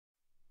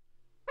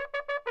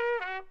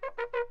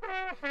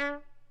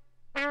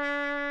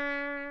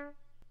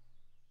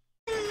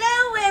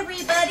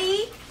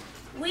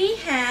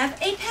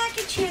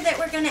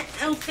going to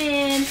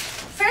open.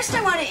 First,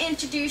 I want to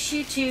introduce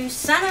you to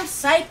Son of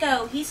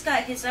Psycho. He's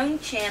got his own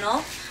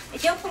channel. I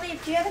don't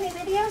believe, do you have any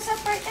videos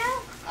up right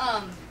now?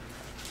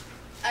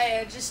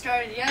 I just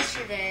started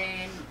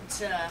yesterday, and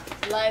it's a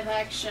live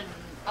action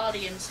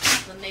audience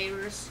with the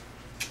neighbors.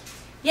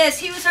 Yes,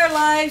 he was our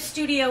live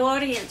studio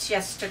audience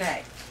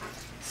yesterday.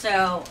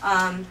 So,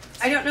 I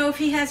don't know if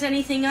he has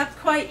anything up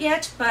quite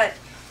yet, but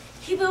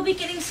he will be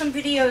getting some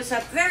videos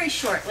up very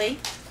shortly.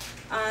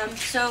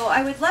 So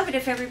I would love it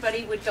if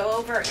everybody would go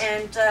over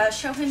and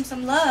show him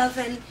some love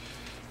and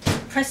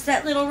press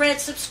that little red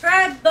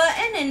subscribe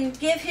button and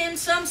give him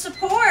some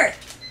support.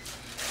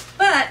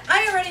 But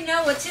I already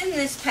know what's in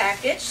this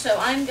package, so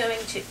I'm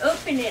going to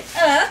open it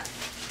up.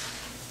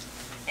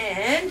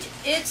 And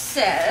it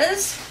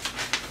says,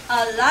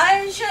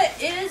 Elijah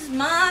is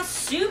my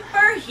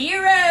superhero.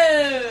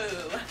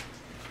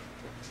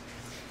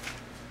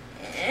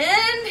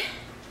 And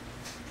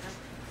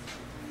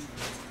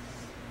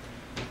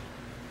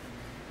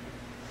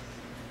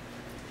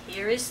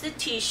here is the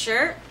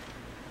t-shirt.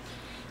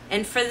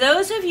 And for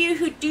those of you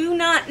who do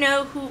not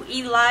know who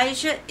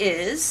Elijah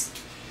is,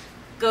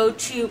 go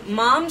to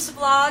Mom's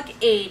Vlog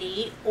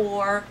 80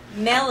 or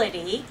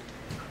Melody.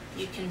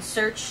 You can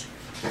search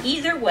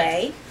either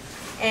way.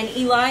 And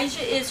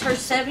Elijah is her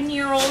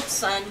 7-year-old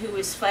son who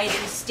is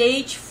fighting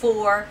stage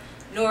 4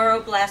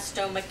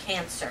 neuroblastoma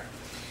cancer.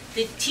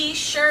 The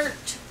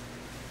t-shirt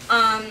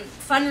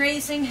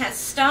fundraising has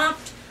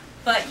stopped,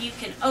 but you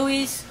can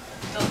always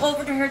go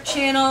over to her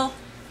channel,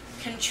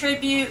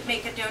 contribute,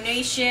 make a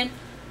donation.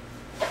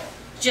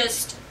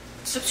 Just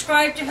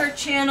subscribe to her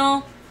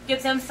channel,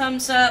 give them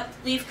thumbs up,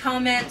 leave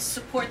comments,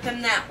 support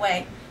them that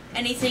way.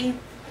 Anything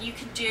you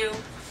can do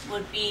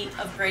would be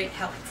of great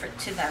help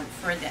to them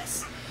for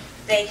this.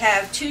 They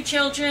have 2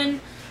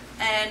 children,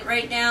 and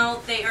right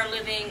now they are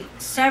living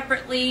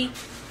separately.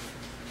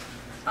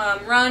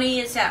 Ronnie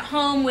is at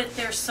home with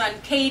their son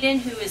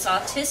Caden, who is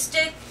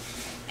autistic,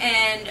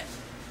 and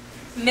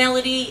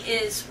Melody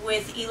is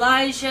with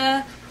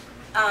Elijah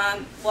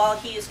while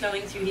he is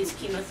going through his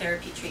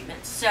chemotherapy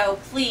treatments. So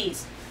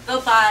please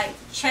go by,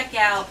 check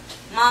out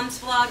Mom's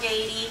Vlog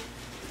 80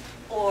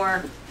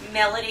 or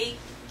Melody,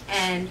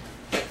 and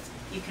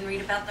you can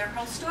read about their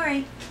whole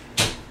story.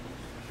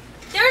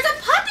 There's a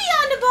puppy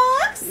on the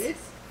box!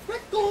 It's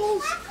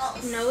Freckles!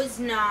 No, it's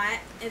not.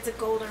 It's a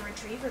golden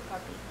retriever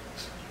puppy.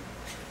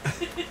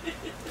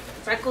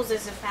 Freckles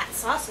is a fat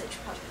sausage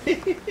puppy.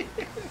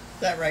 Is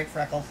that right,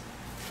 Freckles?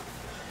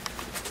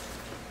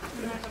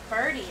 And there's a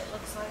birdie, it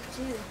looks like,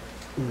 too.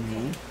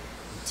 Mm-hmm.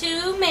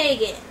 To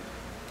Megan.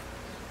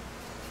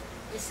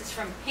 This is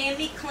from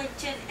Pammy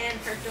Clinton and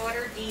her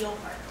daughter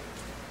Dior.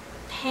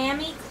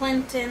 Pammy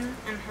Clinton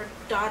and her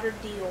daughter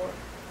Dior.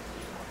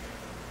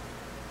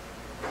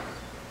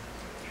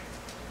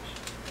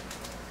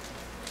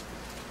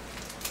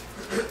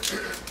 I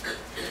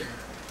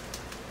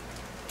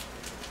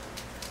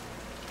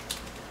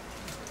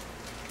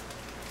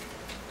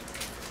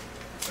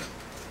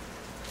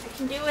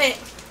can do it.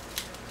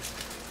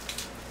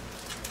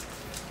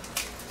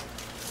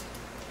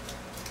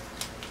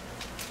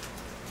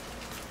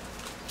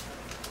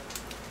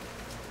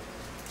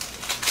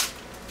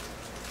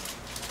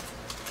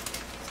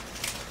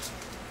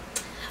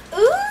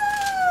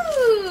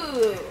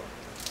 Ooh!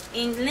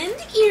 England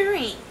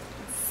earrings.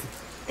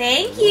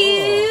 Thank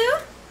you.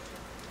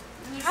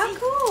 How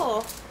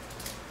cool.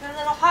 They're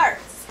little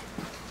hearts.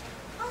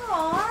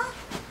 Aww,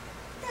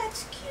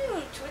 that's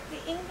cute with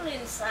the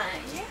England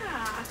sign.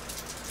 Yeah.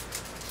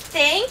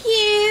 Thank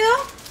you.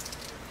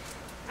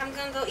 I'm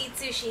gonna go eat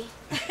sushi.